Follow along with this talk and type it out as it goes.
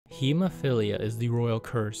Hemophilia is the royal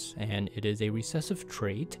curse, and it is a recessive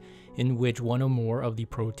trait in which one or more of the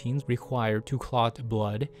proteins required to clot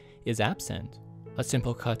blood is absent. A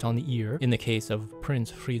simple cut on the ear, in the case of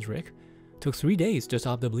Prince Friedrich, took 3 days to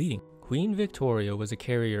stop the bleeding. Queen Victoria was a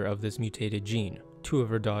carrier of this mutated gene. 2 of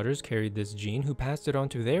her daughters carried this gene, who passed it on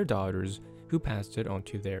to their daughters, who passed it on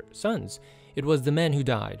to their sons. It was the men who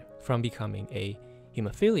died from becoming a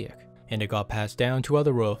hemophiliac, and it got passed down to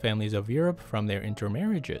other royal families of Europe from their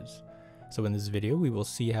intermarriages. So in this video, we will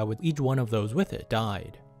see how each one of those with it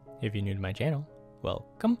died. If you're new to my channel,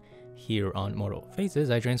 welcome. Here on Mortal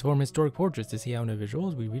Faces, I transform historic portraits to see how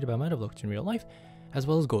individuals we read about might have looked in real life, as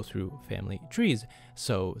well as go through family trees.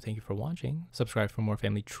 So thank you for watching. Subscribe for more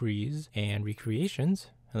family trees and recreations,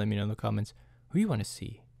 and let me know in the comments who you want to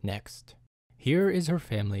see next. Here is her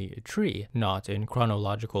family tree, not in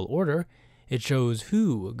chronological order. It shows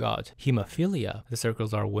who got hemophilia. The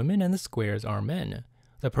circles are women and the squares are men.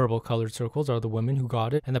 The purple colored circles are the women who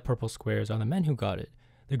got it, and the purple squares are the men who got it.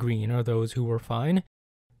 The green are those who were fine.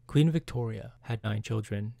 Queen Victoria had 9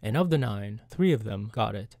 children, and of the 9, 3 of them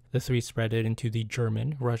got it. The 3 spread it into the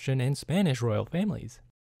German, Russian, and Spanish royal families.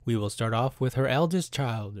 We will start off with her eldest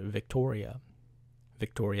child, Victoria.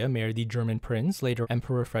 Victoria married the German prince, later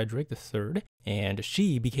Emperor Frederick III, and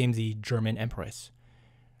she became the German empress.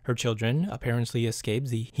 Her children apparently escaped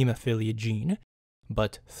the hemophilia gene,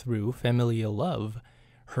 but through familial love,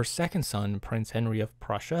 her second son, Prince Henry of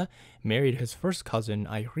Prussia, married his first cousin,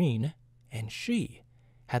 Irene, and she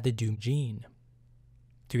had the doomed gene.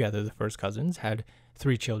 Together, the first cousins had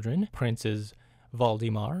 3 children, Princes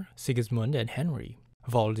Waldemar, Sigismund, and Henry.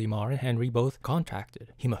 Waldemar and Henry both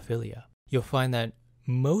contracted hemophilia. You'll find that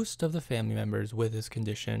most of the family members with this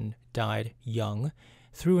condition died young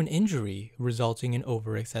through an injury resulting in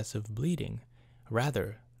over-excessive bleeding,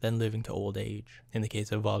 rather than living to old age. In the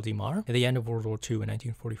case of Waldemar, at the end of World War II in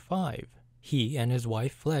 1945, he and his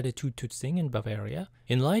wife fled to Tutzing in Bavaria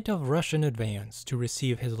in light of Russian advance to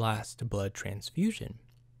receive his last blood transfusion.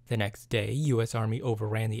 The next day, U.S. Army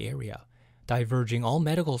overran the area, diverging all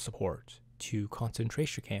medical support to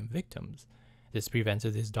concentration camp victims. This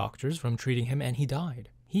prevented his doctors from treating him, and he died.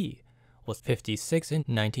 He was 56 in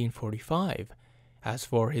 1945. As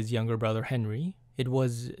for his younger brother Henry, it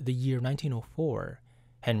was the year 1904.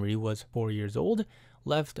 Henry was 4 years old.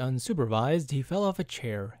 Left unsupervised, he fell off a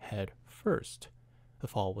chair head first. The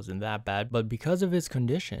fall wasn't that bad, but because of his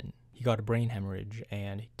condition, he got a brain hemorrhage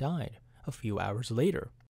and died a few hours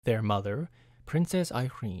later. Their mother, Princess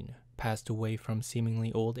Irene, passed away from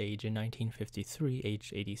seemingly old age in 1953,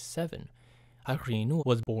 aged 87. Irene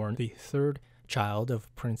was born the 3rd child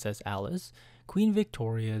of Princess Alice, Queen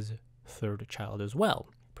Victoria's 3rd child as well.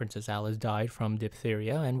 Princess Alice died from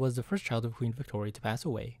diphtheria and was the first child of Queen Victoria to pass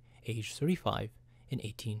away, aged 35, in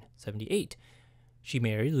 1878. She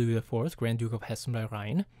married Louis IV, Grand Duke of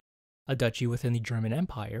Hessen-by-Rhine, a duchy within the German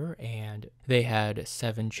Empire, and they had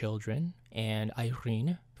 7 children, and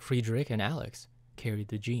Irene, Friedrich, and Alex carried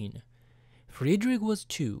the gene. Friedrich was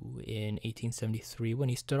 2 in 1873 when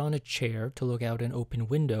he stood on a chair to look out an open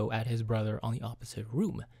window at his brother on the opposite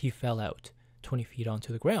room. He fell out 20 feet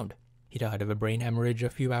onto the ground. He died of a brain hemorrhage a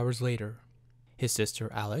few hours later. His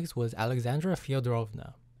sister Alex was Alexandra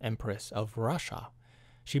Fyodorovna, Empress of Russia.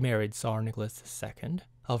 She married Tsar Nicholas II.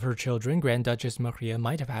 Of her children, Grand Duchess Maria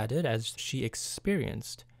might have had it, as she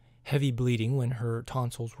experienced heavy bleeding when her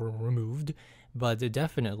tonsils were removed, but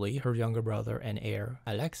definitely her younger brother and heir,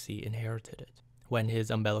 Alexei, inherited it. When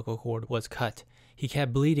his umbilical cord was cut, he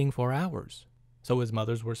kept bleeding for hours. So his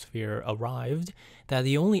mother's worst fear arrived that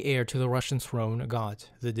the only heir to the Russian throne got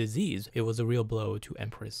the disease. It was a real blow to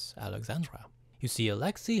Empress Alexandra. You see,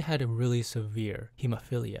 Alexei had a really severe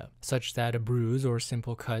hemophilia, such that a bruise or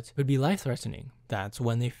simple cut would be life-threatening. That's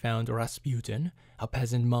when they found Rasputin, a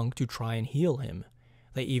peasant monk, to try and heal him.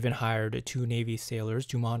 They even hired 2 Navy sailors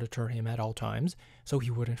to monitor him at all times so he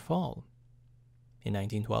wouldn't fall. In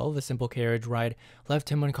 1912, a simple carriage ride left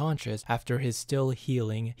him unconscious after his still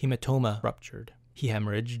healing hematoma ruptured. He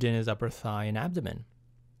hemorrhaged in his upper thigh and abdomen.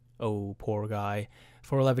 Oh, poor guy.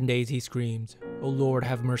 For 11 days he screamed, "Oh Lord,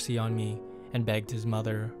 have mercy on me," and begged his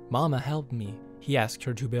mother, "Mama, help me." He asked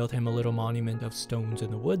her to build him a little monument of stones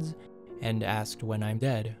in the woods, and asked, "When I'm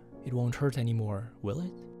dead, it won't hurt anymore, will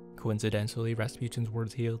it?" Coincidentally, Rasputin's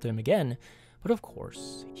words healed him again, but of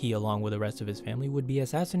course, he, along with the rest of his family, would be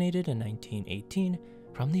assassinated in 1918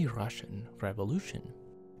 from the Russian Revolution.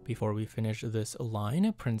 Before we finish this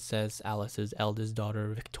line, Princess Alice's eldest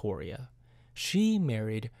daughter, Victoria. She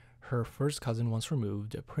married her first cousin once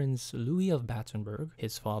removed, Prince Louis of Battenberg.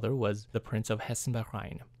 His father was the Prince of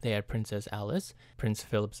Hessen-by-Rhine. They had Princess Alice, Prince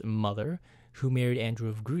Philip's mother, who married Andrew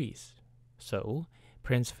of Greece. So,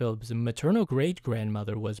 Prince Philip's maternal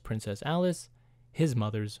great-grandmother was Princess Alice, his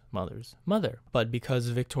mother's mother. But because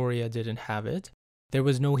Victoria didn't have it, there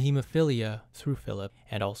was no hemophilia through Philip.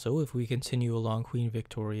 And also, if we continue along Queen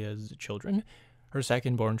Victoria's children, her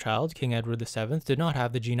second-born child, King Edward VII, did not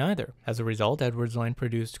have the gene either. As a result, Edward's line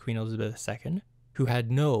produced Queen Elizabeth II, who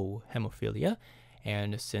had no hemophilia,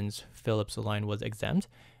 and since Philip's line was exempt,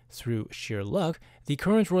 through sheer luck, the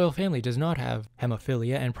current royal family does not have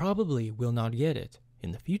hemophilia and probably will not get it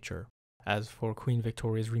in the future. As for Queen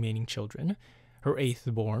Victoria's remaining children, her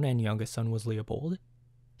eighth-born and youngest son was Leopold.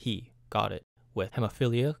 He got it. With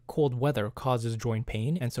hemophilia, cold weather causes joint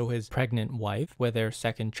pain, and so his pregnant wife, with their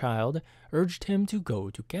second child, urged him to go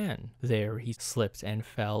to Cannes. There he slipped and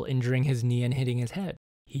fell, injuring his knee and hitting his head.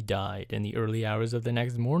 He died in the early hours of the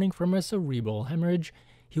next morning from a cerebral hemorrhage.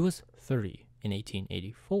 He was 30 in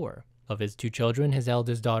 1884. Of his two children, his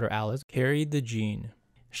eldest daughter Alice carried the gene.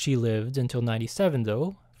 She lived until 97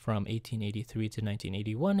 though, from 1883 to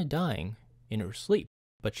 1981, dying in her sleep.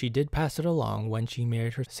 But she did pass it along when she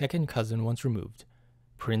married her second cousin once removed,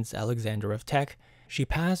 Prince Alexander of Teck. She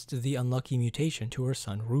passed the unlucky mutation to her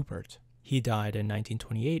son Rupert. He died in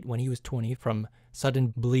 1928 when he was 20 from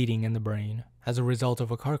sudden bleeding in the brain as a result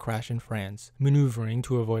of a car crash in France, maneuvering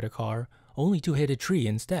to avoid a car, only to hit a tree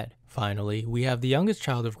instead. Finally, we have the youngest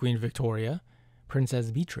child of Queen Victoria,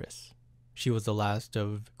 Princess Beatrice. She was the last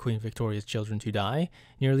of Queen Victoria's children to die,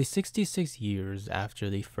 nearly 66 years after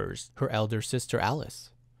the first, her elder sister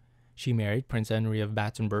Alice. She married Prince Henry of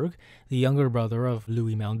Battenberg, the younger brother of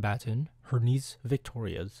Louis Mountbatten, her niece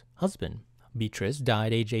Victoria's husband. Beatrice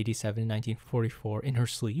died age 87 in 1944 in her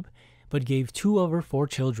sleep, but gave 2 of her 4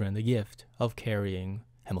 children the gift of carrying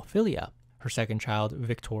hemophilia. Her second child,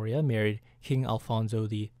 Victoria, married King Alfonso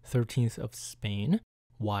XIII of Spain.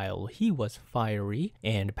 While he was fiery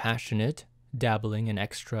and passionate, dabbling in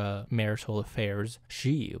extramarital affairs,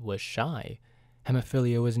 she was shy.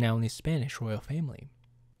 Hemophilia was now in the Spanish royal family.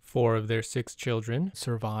 4 of their 6 children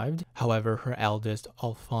survived. However, her eldest,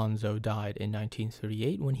 Alfonso, died in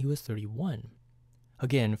 1938 when he was 31.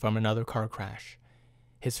 Again, from another car crash.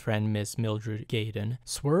 His friend Miss Mildred Gaydon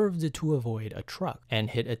swerved to avoid a truck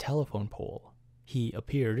and hit a telephone pole. He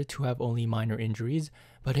appeared to have only minor injuries,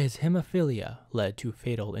 but his hemophilia led to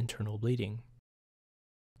fatal internal bleeding.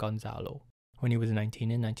 Gonzalo. When he was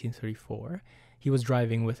 19 in 1934, he was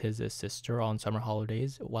driving with his sister on summer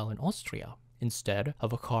holidays while in Austria. Instead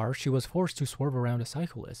of a car, she was forced to swerve around a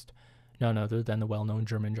cyclist, none other than the well-known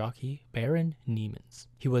German jockey, Baron Niemans.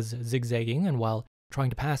 He was zigzagging, and while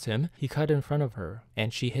trying to pass him, he cut in front of her,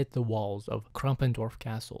 and she hit the walls of Krampendorf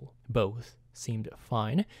Castle. Both seemed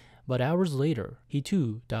fine, but hours later, he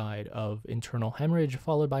too died of internal hemorrhage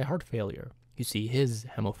followed by heart failure. You see, his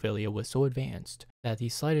hemophilia was so advanced that the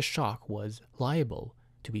slightest shock was liable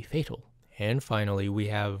to be fatal. And finally, we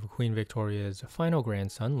have Queen Victoria's final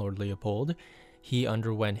grandson, Lord Leopold. He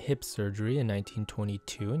underwent hip surgery in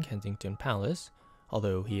 1922 in Kensington Palace.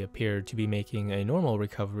 Although he appeared to be making a normal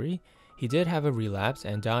recovery, he did have a relapse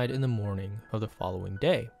and died in the morning of the following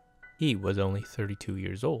day. He was only 32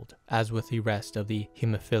 years old. As with the rest of the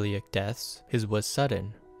hemophiliac deaths, his was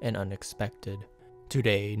sudden and unexpected.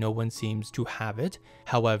 Today, no one seems to have it.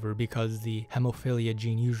 However, because the hemophilia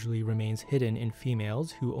gene usually remains hidden in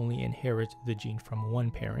females who only inherit the gene from one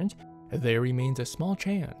parent, there remains a small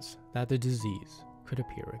chance that the disease could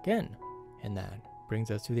appear again. And that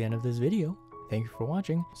brings us to the end of this video. Thank you for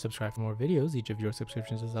watching. Subscribe for more videos. Each of your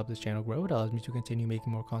subscriptions has helped this channel grow. It allows me to continue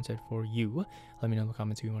making more content for you. Let me know in the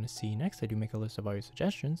comments who you want to see next. I do make a list of all your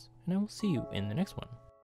suggestions, and I will see you in the next one.